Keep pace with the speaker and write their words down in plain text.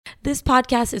This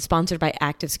podcast is sponsored by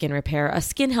Active Skin Repair, a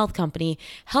skin health company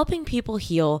helping people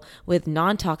heal with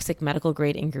non-toxic medical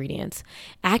grade ingredients.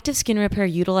 Active Skin Repair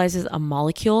utilizes a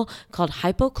molecule called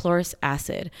hypochlorous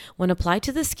acid. When applied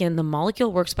to the skin, the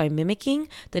molecule works by mimicking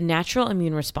the natural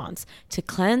immune response to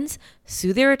cleanse,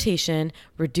 soothe irritation,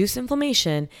 reduce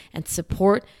inflammation, and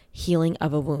support healing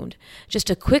of a wound. Just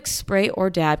a quick spray or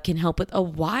dab can help with a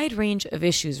wide range of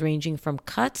issues ranging from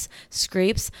cuts,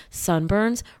 scrapes,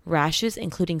 sunburns, rashes,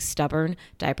 including stubborn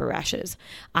diaper rashes.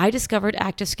 I discovered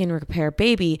Active Skin Repair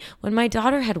Baby when my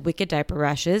daughter had wicked diaper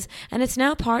rashes, and it's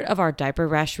now part of our diaper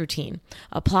rash routine.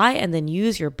 Apply and then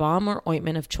use your balm or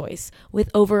ointment of choice. With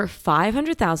over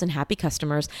 500,000 happy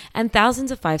customers and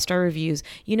thousands of 5-star reviews,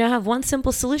 you now have one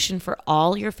simple solution for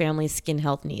all your family's skin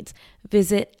health needs.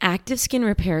 Visit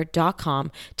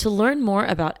ActiveSkinRepair.com to learn more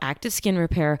about Active Skin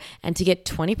Repair and to get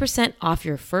 20% off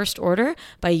your first order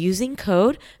by using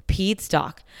code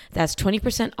PEDSDOC. That's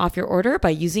 20% off your order by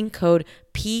using code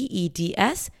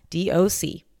PEDSDOC.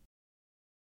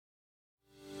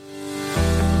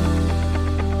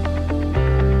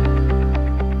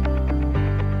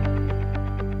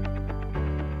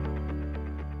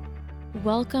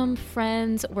 Welcome,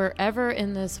 friends, wherever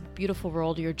in this beautiful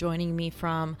world you're joining me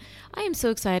from. I am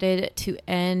so excited to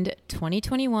end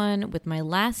 2021 with my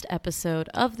last episode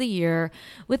of the year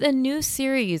with a new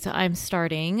series I'm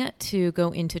starting to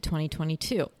go into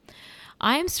 2022.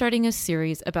 I am starting a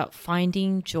series about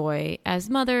finding joy as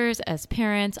mothers, as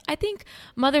parents. I think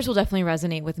mothers will definitely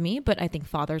resonate with me, but I think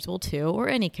fathers will too, or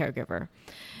any caregiver.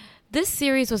 This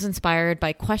series was inspired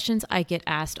by questions I get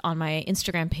asked on my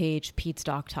Instagram page, Pete's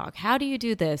Doc Talk. How do you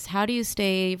do this? How do you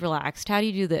stay relaxed? How do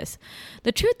you do this?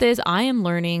 The truth is, I am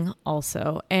learning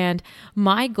also, and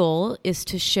my goal is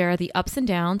to share the ups and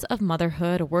downs of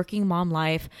motherhood, working mom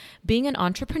life, being an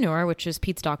entrepreneur, which is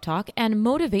Pete's Doc Talk, and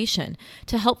motivation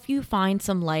to help you find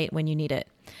some light when you need it.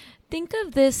 Think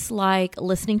of this like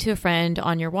listening to a friend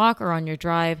on your walk or on your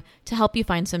drive to help you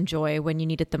find some joy when you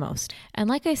need it the most. And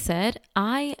like I said,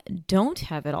 I don't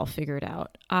have it all figured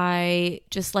out. I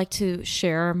just like to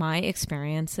share my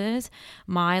experiences.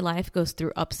 My life goes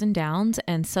through ups and downs,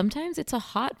 and sometimes it's a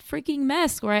hot freaking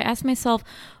mess where I ask myself,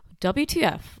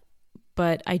 WTF?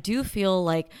 But I do feel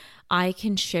like I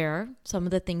can share some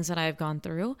of the things that I've gone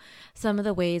through, some of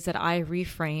the ways that I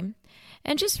reframe,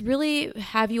 and just really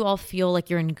have you all feel like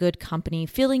you're in good company,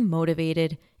 feeling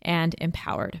motivated and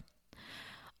empowered.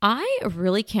 I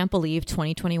really can't believe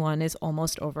 2021 is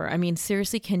almost over. I mean,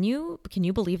 seriously, can you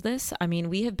believe this? I mean,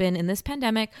 we have been in this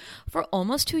pandemic for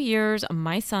almost 2 years.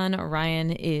 My son, Ryan,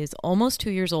 is almost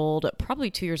 2 years old, probably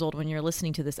 2 years old when you're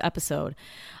listening to this episode.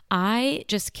 I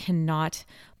just cannot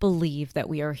believe that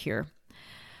we are here.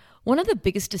 One of the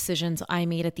biggest decisions I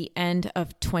made at the end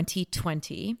of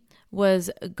 2020 was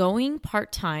going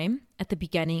part-time at the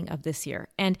beginning of this year.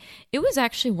 And it was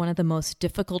actually one of the most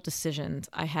difficult decisions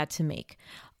I had to make,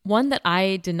 one that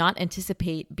I did not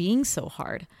anticipate being so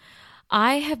hard.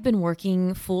 I have been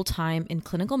working full-time in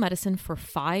clinical medicine for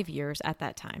 5 years at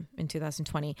that time in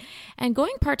 2020, and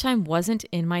going part-time wasn't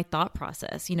in my thought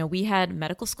process. You know, we had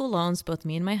medical school loans, both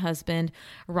me and my husband.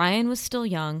 Ryan was still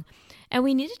young, and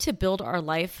we needed to build our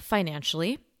life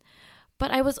financially. But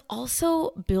I was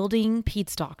also building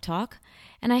Pete's Doc Talk,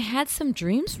 and I had some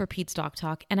dreams for Pete's Doc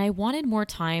Talk, and I wanted more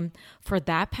time for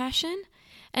that passion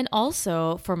and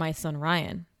also for my son,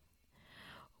 Ryan.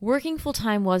 Working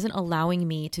full-time wasn't allowing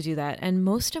me to do that, and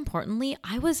most importantly,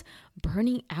 I was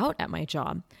burning out at my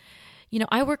job. You know,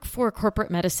 I work for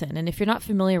corporate medicine, and if you're not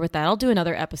familiar with that, I'll do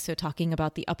another episode talking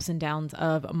about the ups and downs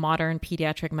of modern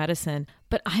pediatric medicine.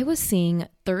 But I was seeing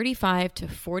 35 to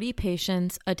 40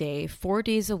 patients a day, 4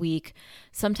 days a week,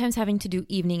 sometimes having to do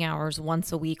evening hours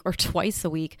once a week or twice a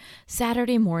week,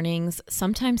 Saturday mornings,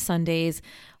 sometimes Sundays,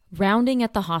 rounding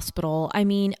at the hospital. I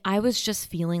mean, I was just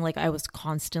feeling like I was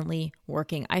constantly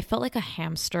working. I felt like a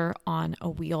hamster on a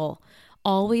wheel,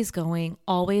 always going,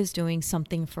 always doing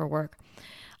something for work.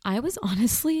 I was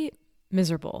honestly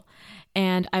miserable,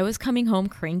 and I was coming home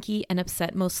cranky and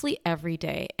upset mostly every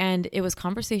day. And it was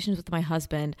conversations with my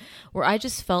husband where I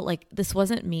just felt like this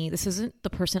wasn't me. This isn't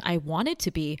the person I wanted to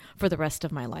be for the rest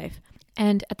of my life.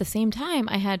 And at the same time,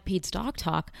 I had Pete's Doc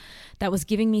Talk that was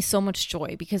giving me so much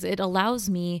joy because it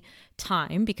allows me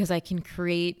time because I can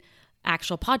create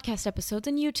actual podcast episodes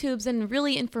and YouTubes and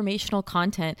really informational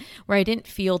content where I didn't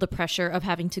feel the pressure of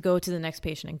having to go to the next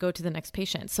patient and go to the next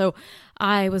patient. So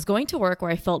I was going to work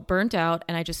where I felt burnt out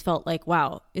and I just felt like,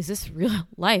 wow, is this real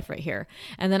life right here?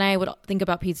 And then I would think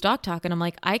about Pete's Doc Talk and I'm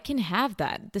like, I can have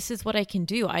that. This is what I can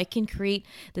do. I can create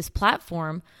this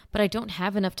platform, but I don't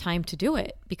have enough time to do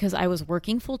it because I was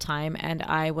working full time and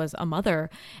I was a mother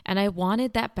and I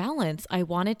wanted that balance. I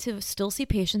wanted to still see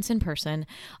patients in person.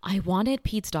 I wanted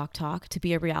Pete's Doc Talk to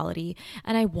be a reality,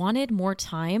 and I wanted more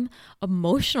time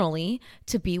emotionally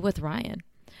to be with Ryan.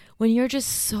 When you're just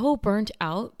so burnt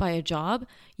out by a job,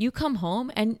 you come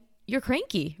home and you're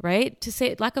cranky, right? To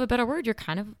say lack of a better word, you're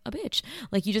kind of a bitch.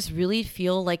 Like you just really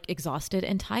feel like exhausted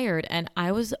and tired. And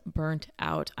I was burnt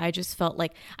out. I just felt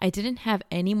like I didn't have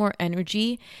any more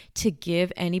energy to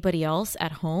give anybody else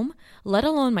at home, let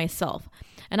alone myself.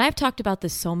 And I've talked about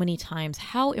this so many times,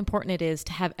 how important it is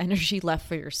to have energy left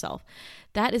for yourself.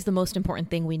 That is the most important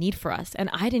thing we need for us. And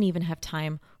I didn't even have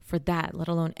time for that, let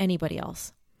alone anybody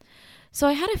else. So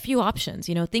I had a few options.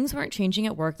 Things weren't changing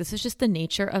at work. This is just the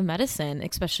nature of medicine,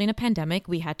 especially in a pandemic.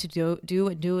 We had to do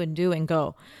and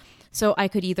go. So I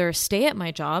could either stay at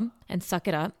my job and suck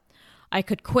it up. I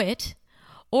could quit.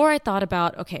 Or I thought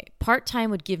about, okay,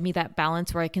 part-time would give me that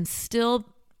balance where I can still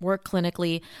work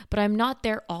clinically, but I'm not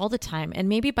there all the time. And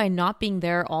maybe by not being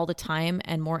there all the time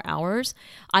and more hours,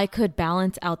 I could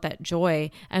balance out that joy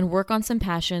and work on some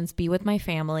passions, be with my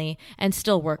family, and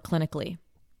still work clinically.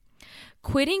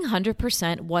 Quitting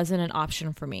 100% wasn't an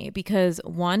option for me because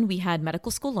 1, we had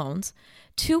medical school loans,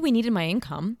 2, we needed my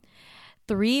income,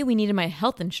 3, we needed my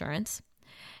health insurance.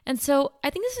 And so I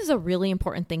think this is a really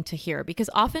important thing to hear because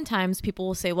oftentimes people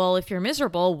will say, well, if you're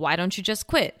miserable, why don't you just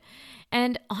quit?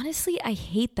 And honestly, I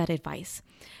hate that advice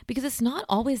because it's not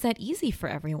always that easy for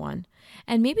everyone.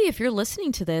 And maybe if you're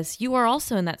listening to this, you are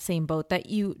also in that same boat that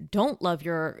you don't love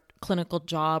your clinical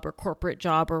job or corporate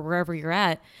job or wherever you're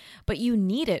at, but you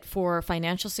need it for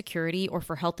financial security or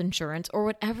for health insurance or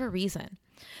whatever reason.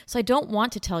 So I don't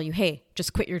want to tell you, hey,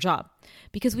 just quit your job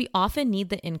because we often need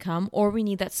the income or we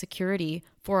need that security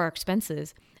for our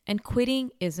expenses and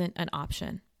quitting isn't an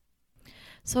option.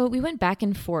 So we went back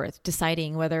and forth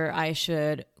deciding whether I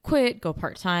should quit, go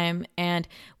part-time, and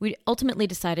we ultimately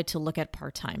decided to look at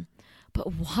part-time.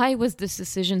 But why was this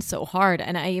decision so hard?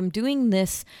 And I am doing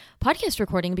this podcast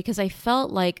recording because I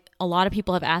felt like a lot of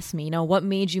people have asked me, what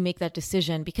made you make that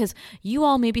decision? Because you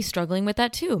all may be struggling with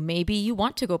that too. Maybe you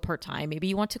want to go part-time. Maybe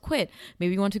you want to quit.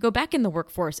 Maybe you want to go back in the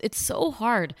workforce. It's so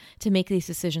hard to make these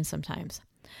decisions sometimes.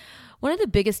 One of the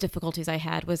biggest difficulties I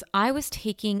had was I was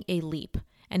taking a leap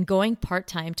and going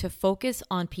part-time to focus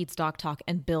on Pete's Doc Talk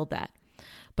and build that.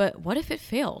 But what if it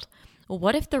failed? Well,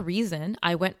 what if the reason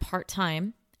I went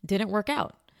part-time didn't work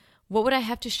out? What would I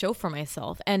have to show for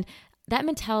myself? And that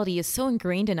mentality is so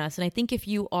ingrained in us. And I think if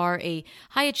you are a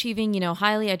high achieving,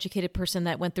 highly educated person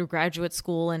that went through graduate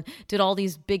school and did all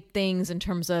these big things in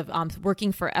terms of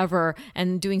working forever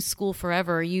and doing school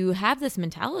forever, you have this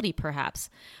mentality perhaps.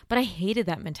 But I hated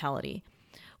that mentality.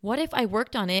 What if I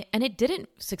worked on it and it didn't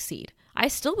succeed? I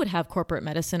still would have corporate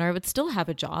medicine or I would still have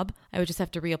a job. I would just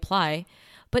have to reapply.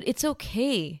 But it's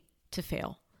okay to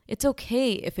fail. It's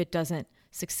okay if it doesn't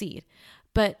succeed.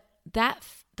 But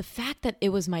the fact that it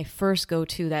was my first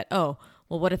go-to that,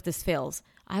 what if this fails?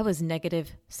 I was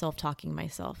negative self-talking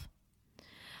myself.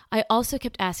 I also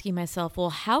kept asking myself, well,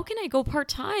 how can I go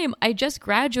part-time? I just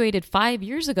graduated 5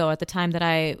 years ago at the time that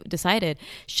I decided.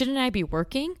 Shouldn't I be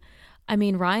working? I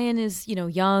mean, Ryan is,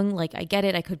 young, I get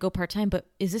it. I could go part-time, but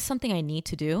is this something I need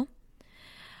to do?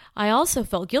 I also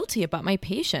felt guilty about my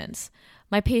patients.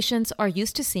 My patients are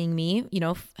used to seeing me,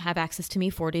 have access to me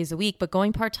 4 days a week, but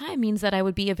going part-time means that I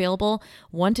would be available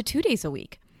 1 to 2 days a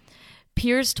week.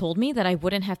 Peers told me that I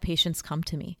wouldn't have patients come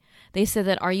to me. They said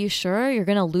that, are you sure you're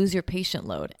going to lose your patient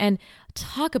load? And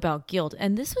talk about guilt.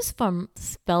 And this was from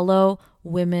fellow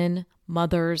women,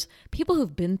 mothers, people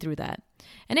who've been through that.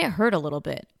 And it hurt a little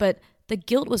bit, but the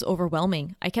guilt was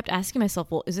overwhelming. I kept asking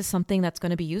myself, well, is this something that's going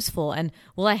to be useful? And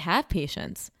will I have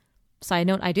patients? Side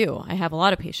note, I do. I have a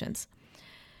lot of patients.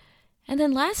 And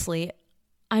then lastly,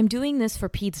 I'm doing this for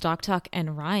Pete's Doc Talk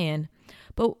and Ryan,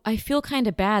 but I feel kind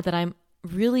of bad that I'm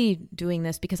really doing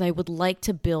this because I would like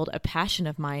to build a passion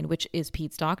of mine, which is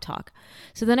Pete's Doc Talk.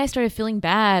 So then I started feeling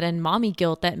bad and mommy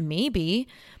guilt that maybe,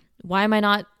 why am I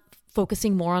not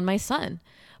focusing more on my son?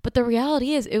 But the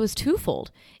reality is it was twofold.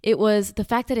 It was the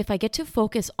fact that if I get to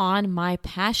focus on my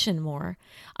passion more,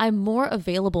 I'm more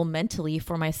available mentally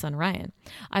for my son, Ryan.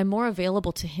 I'm more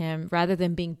available to him rather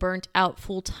than being burnt out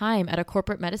full time at a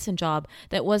corporate medicine job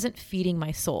that wasn't feeding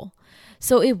my soul.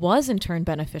 So it was in turn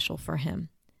beneficial for him.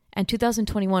 And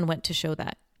 2021 went to show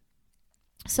that.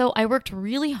 So I worked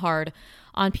really hard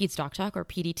on Pete's Doc Talk, or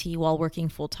PDT, while working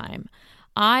full time.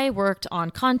 I worked on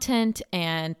content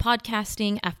and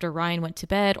podcasting after Ryan went to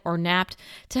bed or napped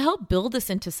to help build this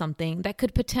into something that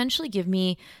could potentially give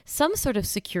me some sort of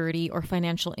security or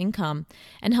financial income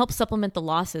and help supplement the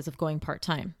losses of going part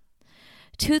time.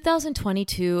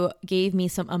 2022 gave me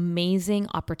some amazing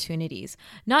opportunities,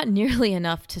 not nearly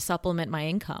enough to supplement my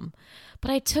income, but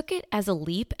I took it as a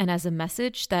leap and as a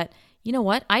message that, you know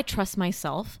what, I trust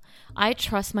myself. I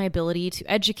trust my ability to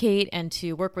educate and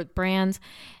to work with brands,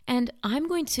 and I'm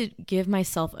going to give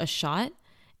myself a shot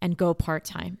and go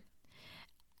part-time.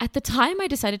 At the time I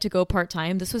decided to go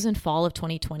part-time, this was in fall of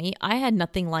 2020, I had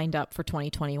nothing lined up for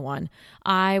 2021.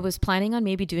 I was planning on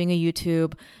maybe doing a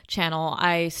YouTube channel.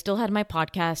 I still had my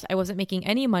podcast. I wasn't making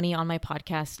any money on my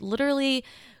podcast. Literally,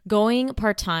 going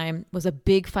part-time was a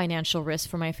big financial risk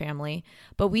for my family,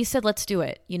 but we said, let's do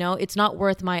it. You know, it's not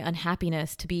worth my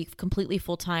unhappiness to be completely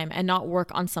full-time and not work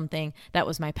on something that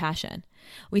was my passion.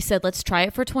 We said, let's try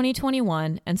it for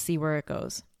 2021 and see where it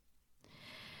goes.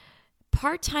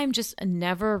 Part-time just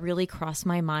never really crossed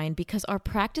my mind because our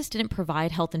practice didn't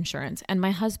provide health insurance. And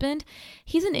my husband,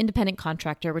 he's an independent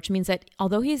contractor, which means that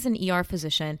although he's an ER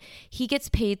physician, he gets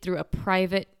paid through a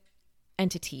private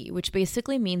entity, which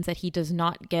basically means that he does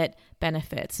not get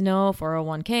benefits. No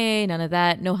 401k, none of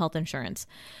that, no health insurance.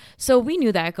 So we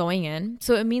knew that going in.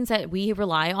 So it means that we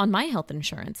rely on my health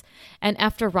insurance. And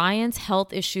after Ryan's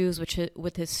health issues, which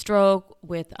with his stroke,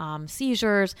 with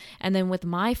seizures, and then with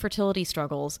my fertility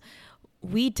struggles,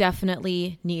 we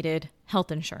definitely needed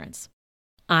health insurance.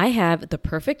 I have the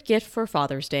perfect gift for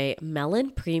Father's Day, Melon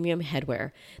Premium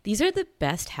Headwear. These are the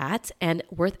best hats and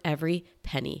worth every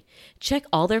penny. Check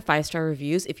all their 5-star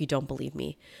reviews if you don't believe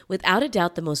me. Without a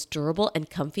doubt, the most durable and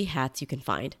comfy hats you can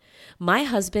find. My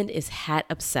husband is hat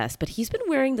obsessed, but he's been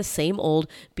wearing the same old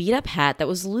beat up hat that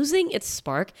was losing its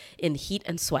spark in heat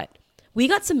and sweat. We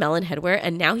got some Melon headwear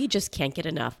and now he just can't get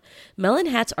enough. Melon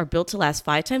hats are built to last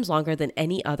 5 times longer than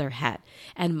any other hat.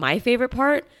 And my favorite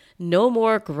part, no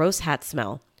more gross hat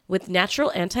smell. With natural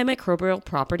antimicrobial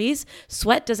properties,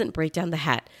 sweat doesn't break down the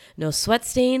hat. No sweat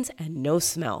stains and no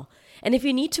smell. And if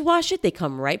you need to wash it, they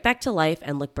come right back to life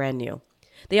and look brand new.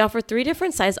 They offer 3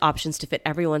 different size options to fit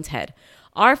everyone's head.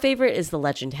 Our favorite is the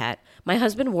Legend hat. My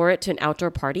husband wore it to an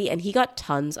outdoor party and he got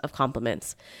tons of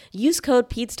compliments. Use code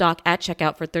PEDSDOC at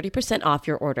checkout for 30% off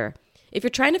your order. If you're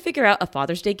trying to figure out a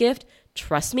Father's Day gift,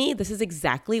 trust me, this is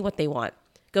exactly what they want.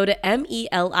 Go to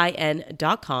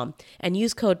melin.com and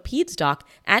use code PEDSDOC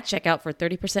at checkout for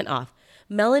 30% off.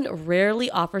 Melon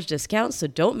rarely offers discounts, so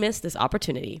don't miss this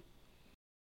opportunity.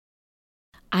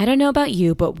 I don't know about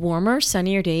you, but warmer,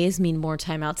 sunnier days mean more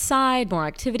time outside, more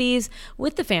activities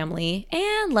with the family,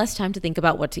 and less time to think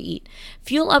about what to eat.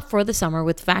 Fuel up for the summer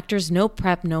with Factor's no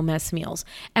prep, no mess meals.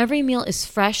 Every meal is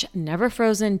fresh, never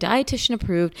frozen, dietitian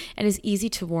approved, and is easy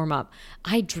to warm up.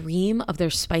 I dream of their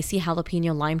spicy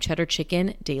jalapeno lime cheddar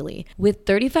chicken daily. With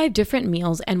 35 different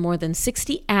meals and more than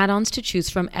 60 add-ons to choose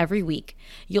from every week,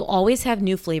 you'll always have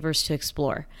new flavors to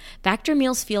explore. Factor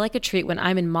meals feel like a treat when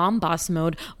I'm in mom boss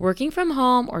mode, working from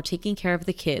home, or taking care of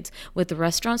the kids, with the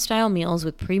restaurant-style meals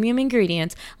with premium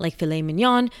ingredients like filet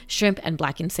mignon, shrimp, and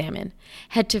blackened salmon.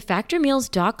 Head to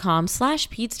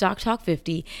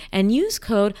factormeals.com/PedsDocTalk50 and use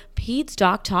code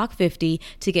PedsDocTalk50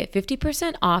 to get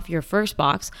 50% off your first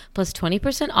box plus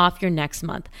 20% off your next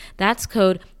month. That's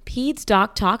code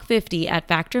PedsDocTalk50 at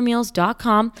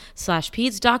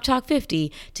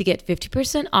factormeals.com/PedsDocTalk50 to get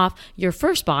 50% off your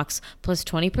first box plus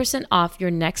 20% off your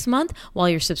next month while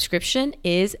your subscription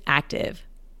is active.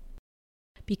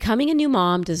 Becoming a new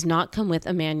mom does not come with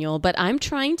a manual, but I'm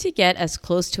trying to get as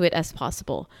close to it as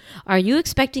possible. Are you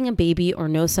expecting a baby or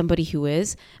know somebody who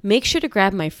is? Make sure to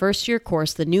grab my first-year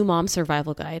course, The New Mom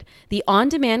Survival Guide. The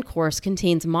on-demand course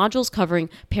contains modules covering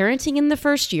parenting in the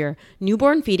first year,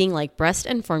 newborn feeding like breast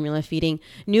and formula feeding,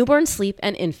 newborn sleep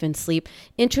and infant sleep,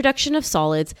 introduction of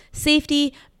solids,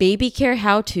 safety, baby care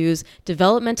how-tos,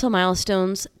 developmental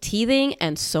milestones, teething,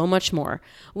 and so much more.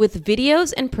 With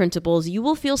videos and printables, you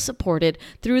will feel supported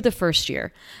through the first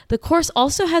year. The course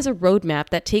also has a roadmap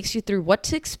that takes you through what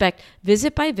to expect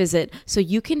visit by visit so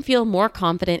you can feel more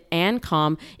confident and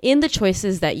calm in the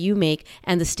choices that you make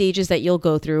and the stages that you'll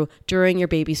go through during your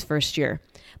baby's first year.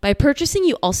 By purchasing,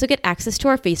 you also get access to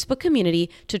our Facebook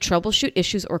community to troubleshoot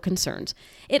issues or concerns.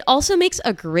 It also makes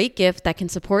a great gift that can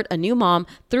support a new mom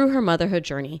through her motherhood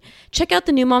journey. Check out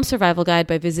the New Mom Survival Guide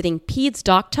by visiting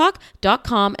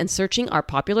PedsDocTalk.com and searching our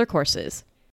popular courses.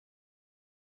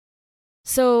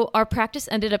 So our practice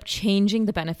ended up changing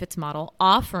the benefits model,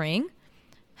 offering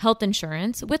health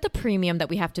insurance with a premium that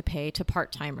we have to pay to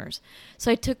part-timers.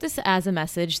 So I took this as a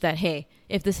message that, hey,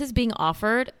 if this is being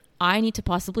offered, I need to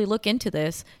possibly look into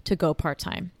this to go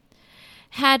part-time.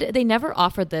 Had they never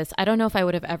offered this, I don't know if I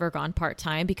would have ever gone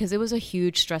part-time because it was a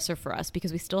huge stressor for us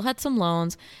because we still had some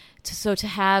loans. So to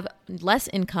have less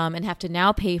income and have to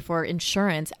now pay for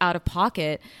insurance out of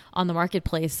pocket on the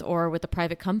marketplace or with a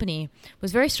private company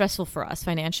was very stressful for us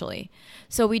financially.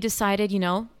 So we decided,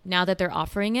 now that they're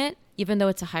offering it, even though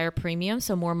it's a higher premium,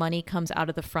 so more money comes out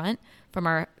of the front from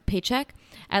our paycheck,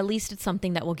 at least it's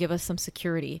something that will give us some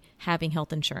security having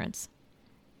health insurance.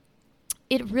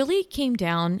 It really came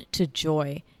down to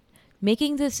joy.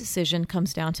 Making this decision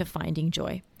comes down to finding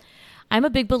joy. I'm a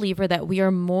big believer that we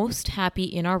are most happy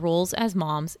in our roles as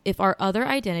moms if our other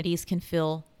identities can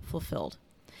feel fulfilled.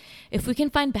 If we can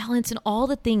find balance in all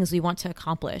the things we want to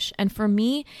accomplish. And for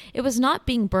me, it was not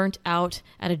being burnt out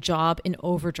at a job in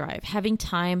overdrive. Having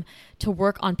time to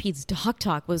work on Pete's Doc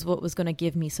Talk was what was going to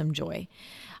give me some joy.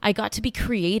 I got to be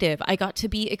creative. I got to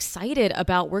be excited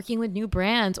about working with new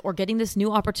brands or getting this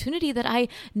new opportunity that I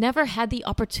never had the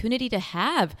opportunity to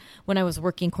have when I was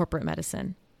working corporate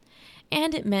medicine.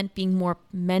 And it meant being more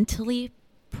mentally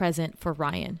present for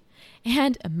Ryan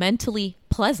and mentally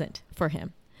pleasant for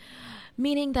him.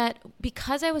 Meaning that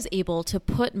because I was able to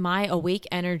put my awake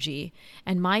energy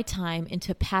and my time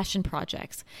into passion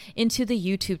projects, into the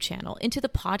YouTube channel, into the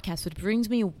podcast, which brings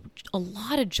me a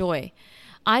lot of joy,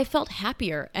 I felt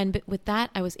happier. And with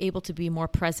that, I was able to be more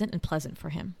present and pleasant for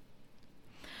him.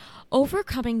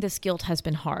 Overcoming this guilt has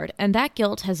been hard, and that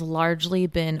guilt has largely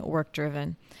been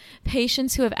work-driven.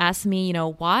 Patients who have asked me,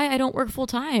 why I don't work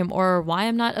full-time or why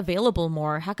I'm not available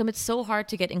more, how come it's so hard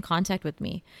to get in contact with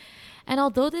me? And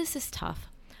although this is tough,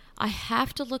 I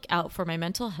have to look out for my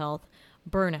mental health,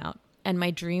 burnout, and my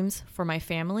dreams for my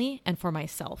family and for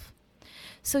myself.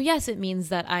 So yes, it means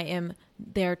that I am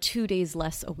there 2 days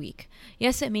less a week.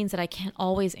 Yes, it means that I can't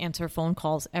always answer phone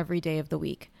calls every day of the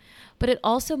week. But it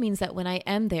also means that when I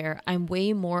am there, I'm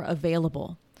way more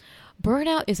available.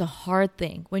 Burnout is a hard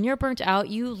thing. When you're burnt out,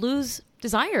 you lose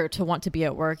desire to want to be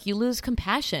at work. You lose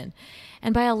compassion.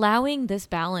 And by allowing this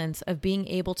balance of being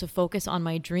able to focus on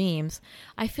my dreams,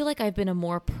 I feel like I've been a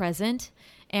more present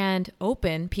and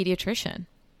open pediatrician.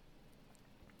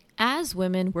 As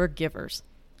women, we're givers.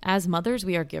 As mothers,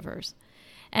 we are givers.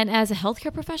 And as a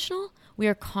healthcare professional, we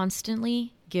are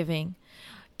constantly giving.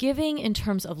 Giving in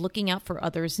terms of looking out for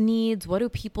others' needs. What do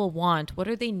people want? What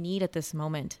do they need at this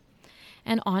moment?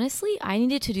 And honestly, I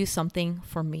needed to do something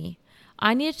for me.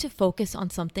 I needed to focus on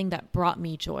something that brought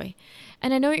me joy.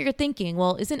 And I know what you're thinking,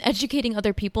 well, isn't educating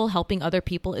other people, helping other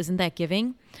people, isn't that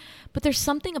giving? But there's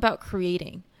something about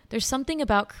creating. There's something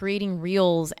about creating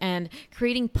reels and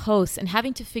creating posts and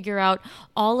having to figure out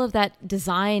all of that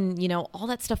design, all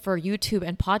that stuff for YouTube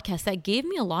and podcasts that gave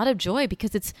me a lot of joy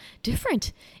because it's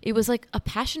different. It was like a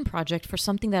passion project for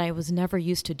something that I was never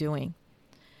used to doing.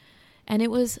 And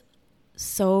it was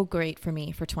so great for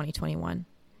me for 2021.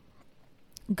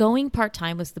 Going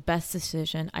part-time was the best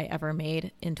decision I ever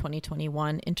made in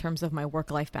 2021 in terms of my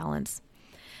work-life balance.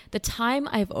 The time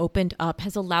I've opened up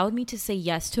has allowed me to say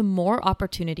yes to more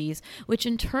opportunities, which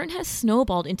in turn has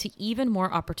snowballed into even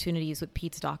more opportunities with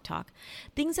Pete's Doc Talk,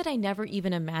 things that I never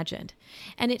even imagined.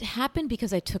 And it happened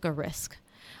because I took a risk.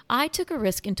 I took a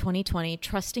risk in 2020,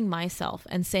 trusting myself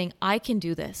and saying, I can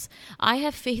do this. I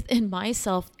have faith in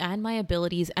myself and my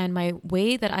abilities and my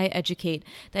way that I educate,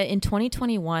 that in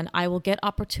 2021, I will get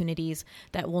opportunities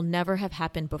that will never have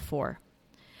happened before.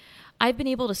 I've been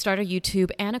able to start a YouTube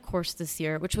and a course this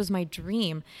year, which was my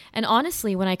dream. And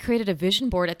honestly, when I created a vision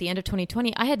board at the end of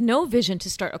 2020, I had no vision to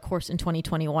start a course in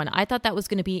 2021. I thought that was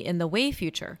going to be in the way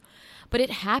future, but it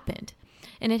happened.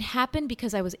 And it happened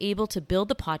because I was able to build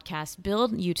the podcast,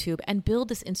 build YouTube, and build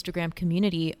this Instagram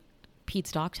community,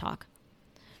 Pete's Doc Talk.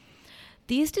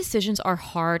 These decisions are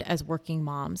hard as working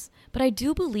moms, but I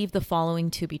do believe the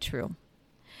following to be true.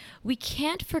 We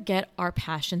can't forget our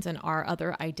passions and our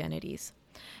other identities.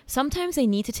 Sometimes they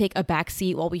need to take a back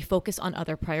seat while we focus on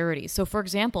other priorities. So for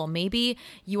example, maybe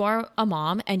you are a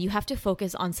mom and you have to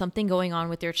focus on something going on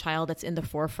with your child that's in the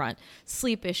forefront,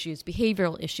 sleep issues,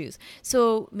 behavioral issues.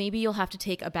 So maybe you'll have to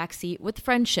take a back seat with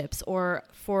friendships or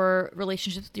for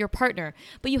relationships with your partner.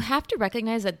 But you have to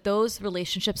recognize that those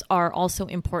relationships are also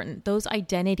important. Those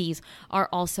identities are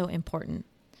also important.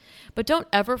 But don't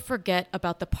ever forget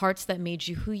about the parts that made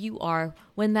you who you are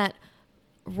when that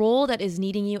role that is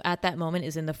needing you at that moment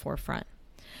is in the forefront.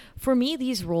 For me,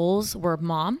 these roles were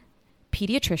mom,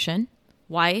 pediatrician,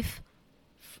 wife,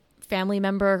 family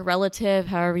member, relative,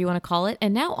 however you want to call it,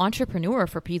 and now entrepreneur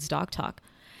for Pete's Doc Talk.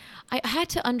 I had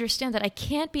to understand that I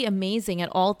can't be amazing at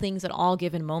all things at all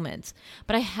given moments,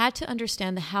 but I had to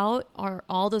understand how are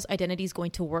all those identities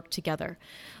going to work together?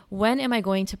 When am I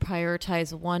going to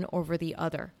prioritize one over the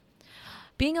other?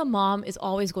 Being a mom is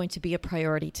always going to be a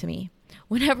priority to me.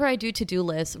 Whenever I do to-do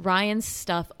lists, Ryan's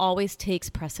stuff always takes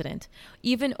precedent,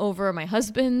 even over my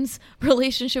husband's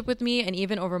relationship with me and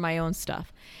even over my own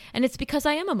stuff. And it's because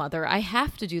I am a mother. I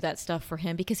have to do that stuff for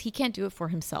him because he can't do it for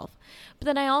himself. But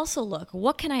then I also look,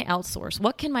 what can I outsource?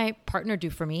 What can my partner do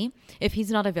for me? If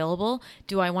he's not available,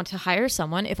 do I want to hire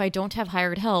someone? If I don't have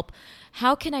hired help,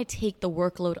 how can I take the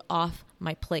workload off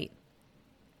my plate?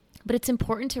 But it's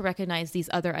important to recognize these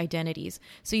other identities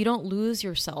so you don't lose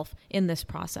yourself in this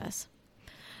process.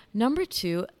 Number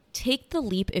 2, take the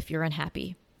leap if you're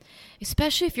unhappy,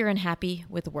 especially if you're unhappy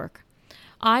with work.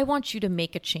 I want you to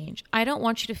make a change. I don't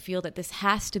want you to feel that this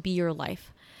has to be your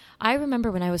life. I remember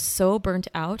when I was so burnt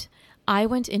out, I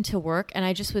went into work and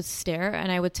I just would stare and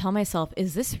I would tell myself,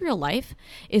 is this real life?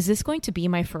 Is this going to be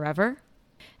my forever?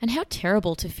 And how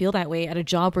terrible to feel that way at a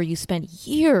job where you spent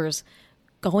years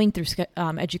going through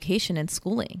education and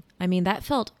schooling. I mean, that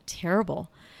felt terrible.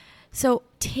 So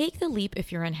take the leap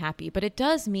if you're unhappy, but it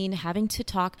does mean having to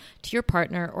talk to your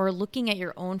partner or looking at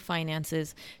your own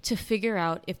finances to figure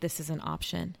out if this is an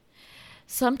option.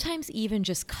 Sometimes even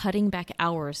just cutting back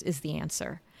hours is the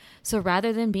answer. So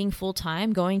rather than being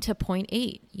full-time, going to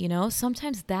 0.8,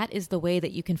 sometimes that is the way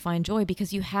that you can find joy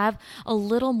because you have a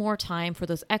little more time for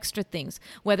those extra things,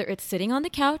 whether it's sitting on the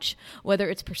couch, whether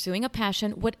it's pursuing a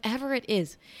passion, whatever it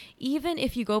is. Even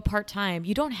if you go part-time,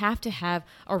 you don't have to have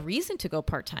a reason to go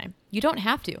part-time. You don't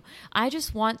have to. I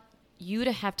just want you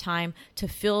to have time to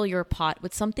fill your pot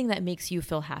with something that makes you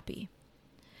feel happy.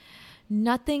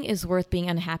 Nothing is worth being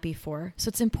unhappy for, so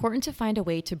it's important to find a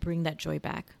way to bring that joy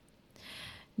back.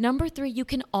 Number 3, you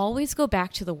can always go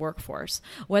back to the workforce.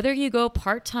 Whether you go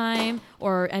part-time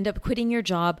or end up quitting your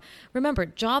job, remember,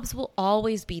 jobs will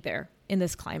always be there in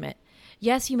this climate.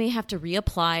 Yes, you may have to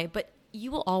reapply, but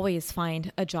you will always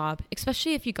find a job,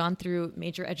 especially if you've gone through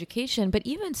major education. But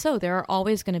even so, there are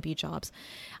always going to be jobs.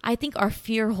 I think our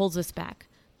fear holds us back,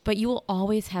 but you will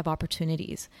always have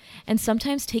opportunities. And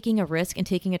sometimes taking a risk and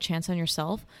taking a chance on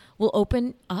yourself will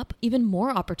open up even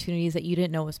more opportunities that you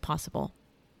didn't know was possible.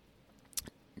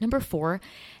 Number 4,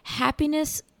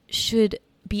 happiness should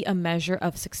be a measure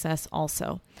of success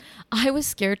also. I was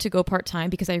scared to go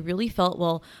part-time because I really felt,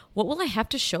 well, what will I have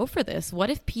to show for this? What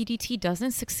if PDT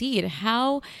doesn't succeed?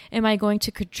 How am I going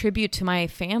to contribute to my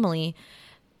family,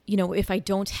 if I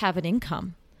don't have an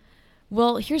income?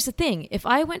 Well, here's the thing. If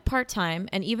I went part-time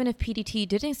and even if PDT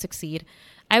didn't succeed,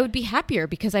 I would be happier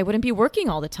because I wouldn't be working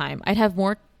all the time. I'd have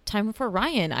more time for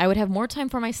Ryan. I would have more time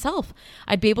for myself.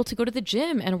 I'd be able to go to the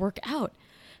gym and work out.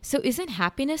 So isn't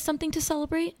happiness something to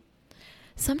celebrate?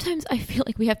 Sometimes I feel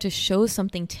like we have to show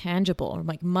something tangible,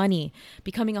 like money,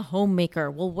 becoming a homemaker.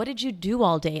 Well, what did you do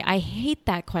all day? I hate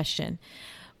that question.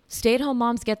 Stay-at-home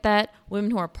moms get that.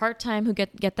 Women who are part-time who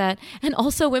get that. And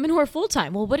also women who are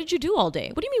full-time. Well, what did you do all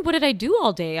day? What do you mean, what did I do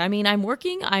all day? I mean, I'm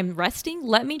working, I'm resting.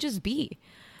 Let me just be.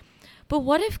 But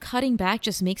what if cutting back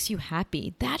just makes you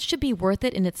happy? That should be worth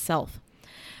it in itself.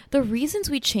 The reasons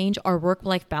we change our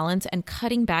work-life balance and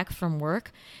cutting back from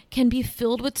work can be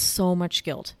filled with so much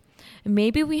guilt.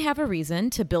 Maybe we have a reason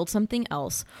to build something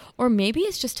else, or maybe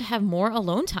it's just to have more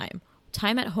alone time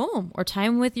at home, or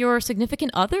time with your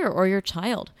significant other or your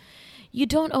child. You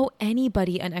don't owe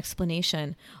anybody an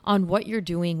explanation on what you're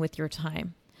doing with your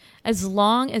time. As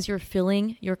long as you're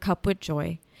filling your cup with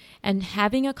joy and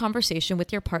having a conversation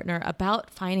with your partner about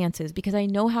finances, because I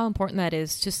know how important that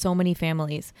is to so many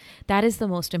families. That is the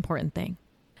most important thing.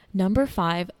 Number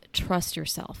 5, trust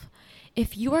yourself.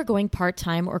 If you are going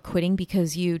part-time or quitting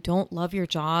because you don't love your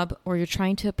job or you're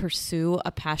trying to pursue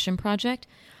a passion project,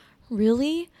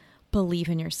 really believe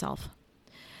in yourself.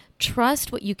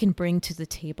 Trust what you can bring to the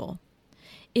table.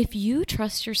 If you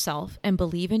trust yourself and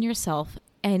believe in yourself,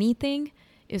 anything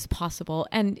is possible.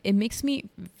 And it makes me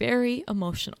very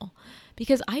emotional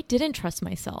because I didn't trust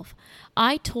myself.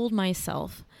 I told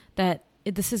myself that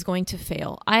this is going to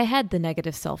fail. I had the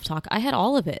negative self-talk. I had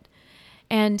all of it.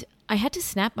 And I had to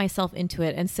snap myself into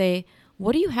it and say,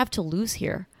 what do you have to lose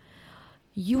here?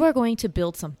 You are going to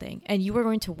build something and you are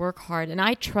going to work hard. And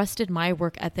I trusted my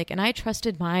work ethic and I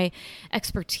trusted my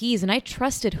expertise and I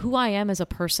trusted who I am as a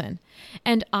person.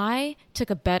 And I took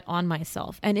a bet on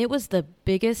myself. And it was the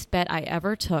biggest bet I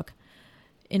ever took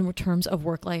in terms of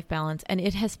work-life balance. And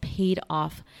it has paid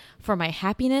off for my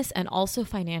happiness and also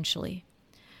financially.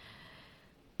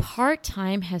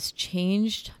 Part-time has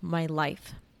changed my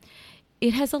life.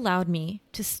 It has allowed me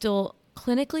to still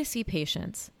clinically see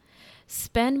patients,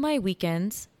 spend my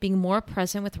weekends being more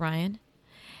present with Ryan,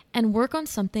 and work on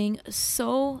something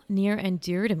so near and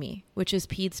dear to me, which is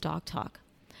Pete's Dog Talk.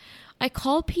 I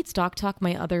call Pete's Dog Talk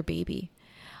my other baby.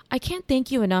 I can't thank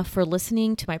you enough for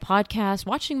listening to my podcast,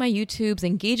 watching my YouTubes,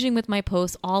 engaging with my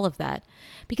posts, all of that,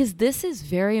 because this is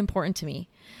very important to me.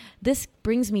 This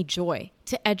brings me joy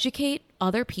to educate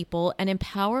other people and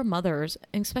empower mothers,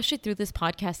 especially through this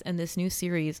podcast and this new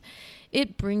series.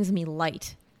 It brings me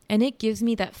light, and it gives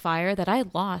me that fire that I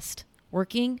lost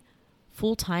working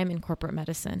full-time in corporate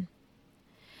medicine.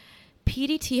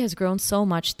 PDT has grown so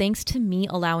much thanks to me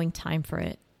allowing time for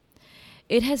it.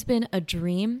 It has been a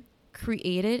dream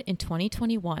created in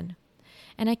 2021,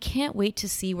 and I can't wait to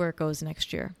see where it goes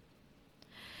next year.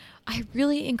 I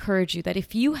really encourage you that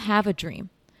if you have a dream,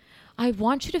 I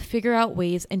want you to figure out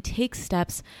ways and take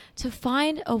steps to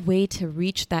find a way to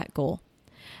reach that goal.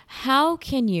 How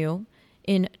can you,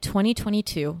 in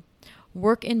 2022,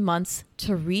 work in months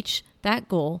to reach that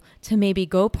goal, to maybe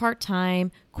go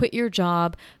part-time, quit your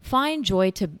job, find joy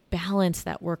to balance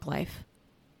that work life?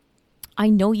 I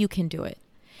know you can do it.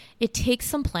 It takes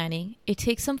some planning, it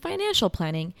takes some financial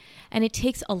planning, and it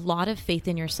takes a lot of faith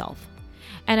in yourself.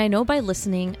 And I know by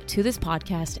listening to this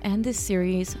podcast and this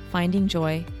series, Finding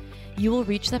Joy, you will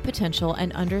reach that potential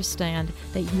and understand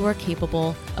that you are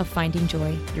capable of finding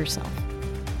joy yourself.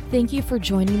 Thank you for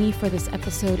joining me for this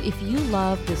episode. If you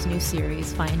love this new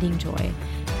series, Finding Joy,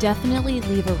 definitely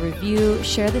leave a review,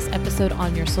 share this episode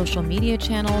on your social media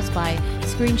channels by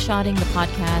screenshotting the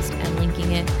podcast and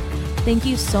linking it. Thank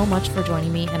you so much for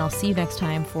joining me, and I'll see you next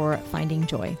time for Finding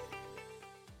Joy.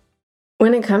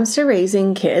 When it comes to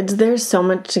raising kids, there's so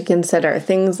much to consider.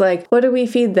 Things like, what do we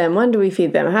feed them? When do we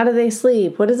feed them? How do they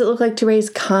sleep? What does it look like to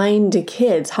raise kind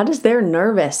kids? How does their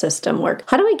nervous system work?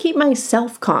 How do I keep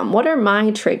myself calm? What are my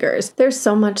triggers? There's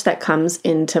so much that comes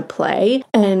into play,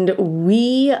 and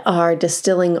we are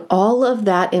distilling all of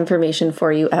that information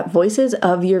for you at Voices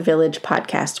of Your Village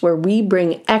podcast, where we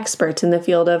bring experts in the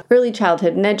field of early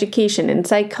childhood and education and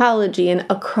psychology and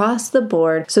across the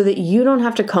board so that you don't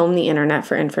have to comb the internet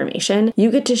for information. You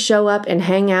get to show up and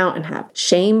hang out and have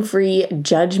shame-free,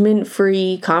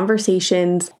 judgment-free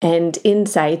conversations and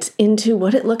insights into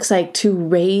what it looks like to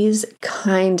raise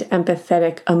kind,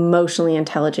 empathetic, emotionally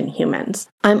intelligent humans.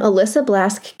 I'm Alyssa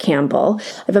Blask Campbell.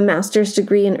 I have a master's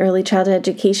degree in early childhood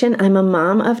education. I'm a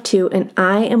mom of 2, and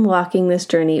I am walking this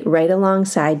journey right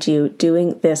alongside you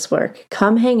doing this work.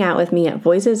 Come hang out with me at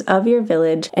Voices of Your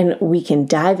Village, and we can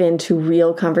dive into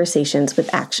real conversations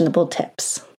with actionable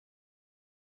tips.